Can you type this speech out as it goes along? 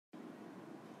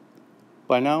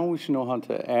By now we should know how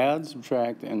to add,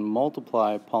 subtract, and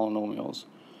multiply polynomials.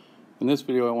 In this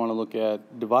video I want to look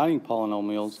at dividing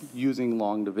polynomials using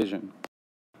long division.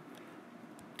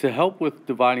 To help with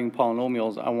dividing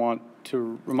polynomials, I want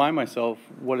to remind myself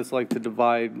what it's like to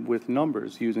divide with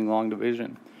numbers using long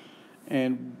division.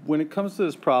 And when it comes to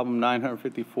this problem,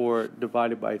 954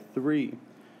 divided by 3,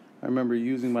 I remember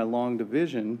using my long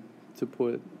division to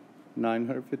put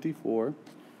 954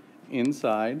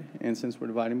 inside, and since we're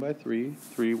dividing by 3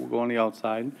 will go on the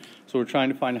outside. So we're trying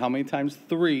to find how many times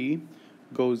 3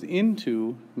 goes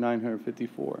into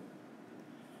 954.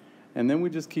 And then we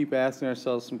just keep asking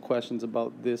ourselves some questions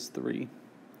about this 3.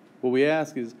 What we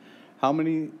ask is, how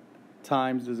many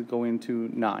times does it go into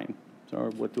 9? Or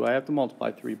what do I have to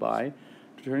multiply 3 by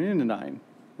to turn it into 9?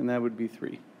 And that would be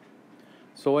 3.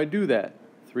 So I do that.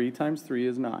 3 times 3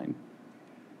 is 9.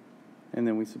 And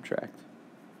then we subtract.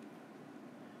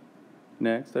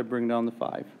 Next, I bring down the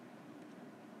 5.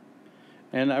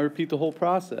 And I repeat the whole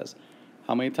process.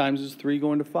 How many times does 3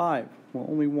 go into 5? Well,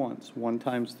 only once. 1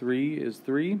 times 3 is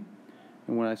 3.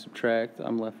 And when I subtract,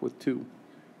 I'm left with 2.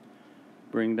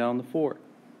 Bring down the 4.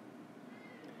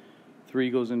 3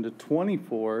 goes into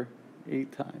 24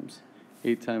 8 times.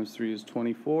 8 times 3 is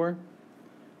 24.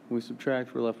 When we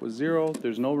subtract, we're left with 0.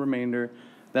 There's no remainder.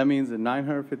 That means that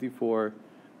 954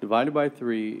 divided by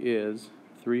 3 is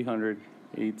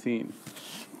 318.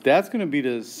 That's going to be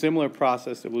the similar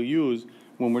process that we'll use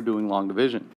when we're doing long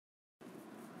division.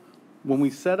 When we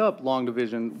set up long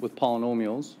division with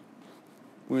polynomials,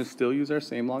 we're going to still use our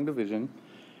same long division,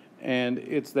 and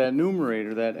it's that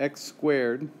numerator, that x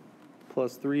squared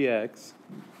plus 3x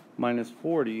minus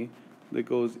 40, that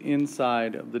goes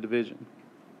inside of the division.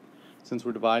 Since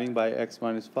we're dividing by x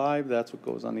minus 5, that's what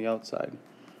goes on the outside.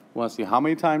 We want to see how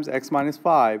many times x minus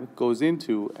 5 goes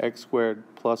into x squared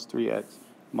plus 3x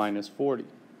minus 40.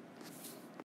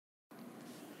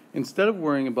 Instead of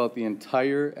worrying about the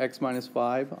entire x minus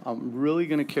 5, I'm really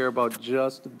going to care about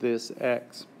just this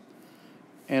x.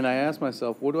 And I ask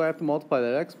myself, what do I have to multiply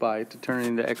that x by to turn it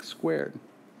into x squared?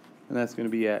 And that's going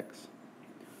to be x.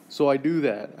 So I do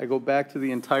that. I go back to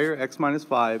the entire x minus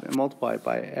 5 and multiply it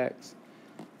by x.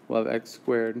 We'll have x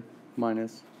squared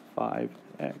minus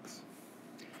 5x.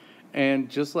 And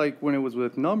just like when it was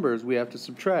with numbers, we have to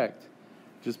subtract.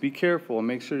 Just be careful and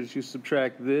make sure that you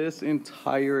subtract this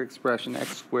entire expression,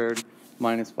 x squared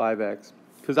minus 5x.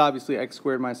 Because obviously x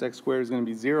squared minus x squared is going to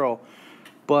be 0,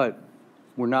 but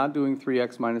we're not doing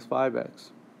 3x minus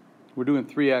 5x. We're doing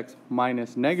 3x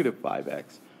minus negative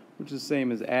 5x, which is the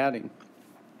same as adding.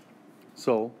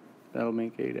 So that'll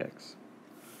make 8x.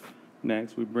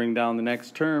 Next, we bring down the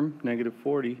next term, negative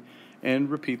 40, and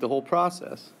repeat the whole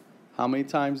process. How many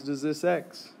times does this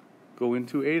x go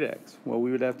into 8x? Well, we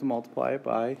would have to multiply it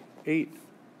by 8.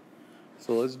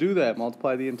 So let's do that.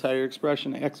 Multiply the entire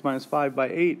expression, x minus 5, by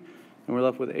 8, and we're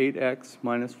left with 8x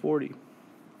minus 40.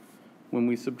 When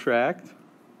we subtract,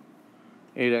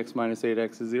 8x minus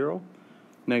 8x is 0.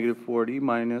 Negative 40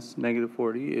 minus negative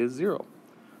 40 is 0.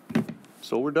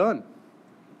 So we're done.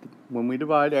 When we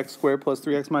divide x squared plus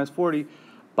 3x minus 40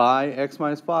 by x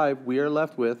minus 5, we are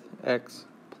left with x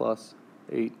plus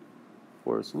 8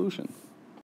 for a solution.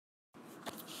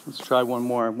 Let's try one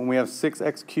more. When we have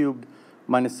 6x cubed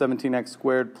minus 17x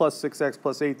squared plus 6x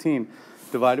plus 18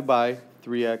 divided by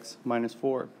 3x minus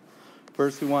 4.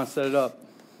 First, we want to set it up.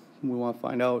 We want to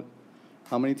find out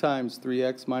how many times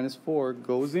 3x minus 4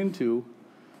 goes into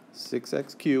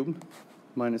 6x cubed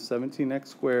minus 17x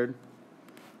squared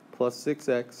plus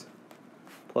 6x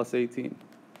plus 18.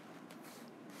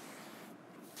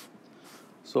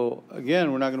 So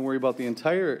again, we're not going to worry about the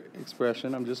entire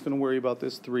expression. I'm just going to worry about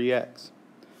this 3x.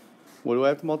 What do I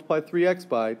have to multiply 3x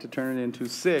by to turn it into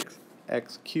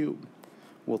 6x cubed?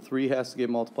 Well, 3 has to get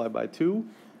multiplied by 2,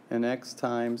 and x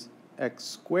times x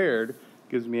squared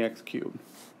gives me x cubed.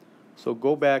 So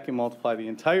go back and multiply the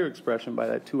entire expression by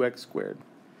that 2x squared.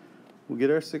 We'll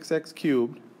get our 6x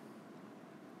cubed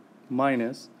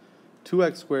minus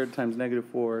 2x squared times negative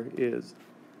 4 is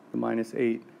the minus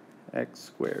 8x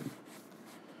squared.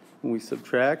 When we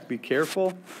subtract, be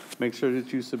careful. Make sure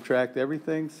that you subtract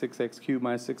everything. 6x cubed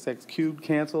minus 6x cubed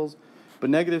cancels. But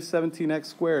negative 17x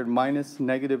squared minus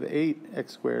negative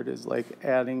 8x squared is like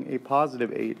adding a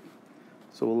positive 8.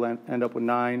 So we'll end up with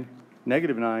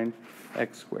negative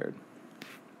 9x squared.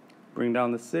 Bring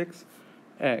down the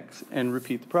 6x and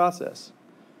repeat the process.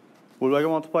 What do I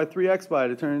multiply 3x by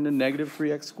to turn into negative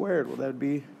 3x squared? Well, that would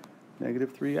be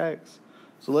negative 3x.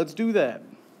 So let's do that.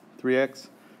 3x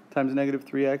times negative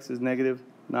 3x is negative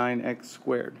 9x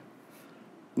squared.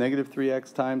 Negative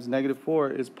 3x times negative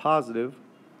 4 is positive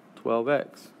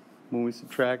 12x. When we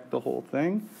subtract the whole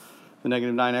thing, The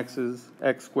negative 9x's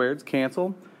x squareds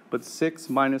cancel, but 6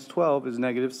 minus 12 is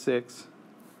negative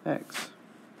 6x.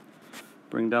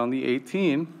 Bring down the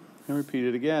 18 and repeat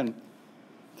it again.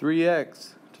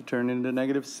 3x to turn into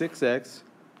negative 6x,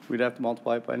 we'd have to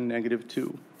multiply it by negative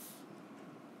 2.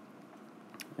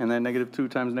 And then negative 2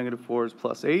 times negative 4 is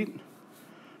plus 8.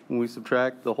 When we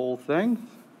subtract the whole thing,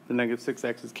 the negative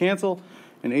 6x's cancel,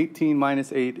 and 18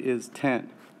 minus 8 is 10.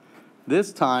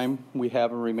 This time, we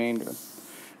have a remainder.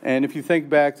 And if you think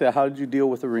back to how did you deal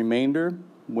with a remainder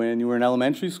when you were in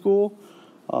elementary school,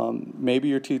 maybe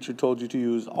your teacher told you to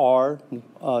use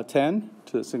R10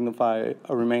 to signify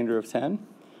a remainder of 10.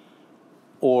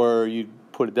 Or you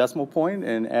put a decimal point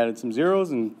and added some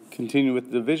zeros and continue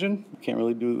with division. You can't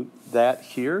really do that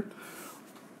here.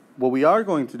 What we are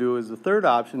going to do is the third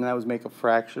option, and that was make a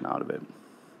fraction out of it.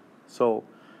 So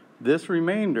this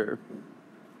remainder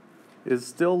is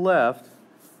still left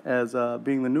as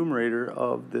being the numerator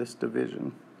of this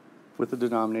division with a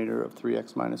denominator of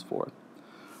 3x minus 4.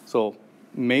 So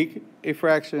make a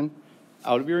fraction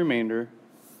out of your remainder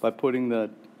by putting the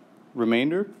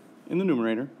remainder in the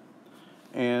numerator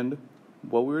and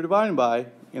what we were dividing by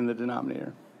in the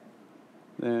denominator.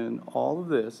 Then all of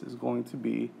this is going to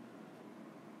be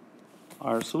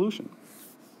our solution.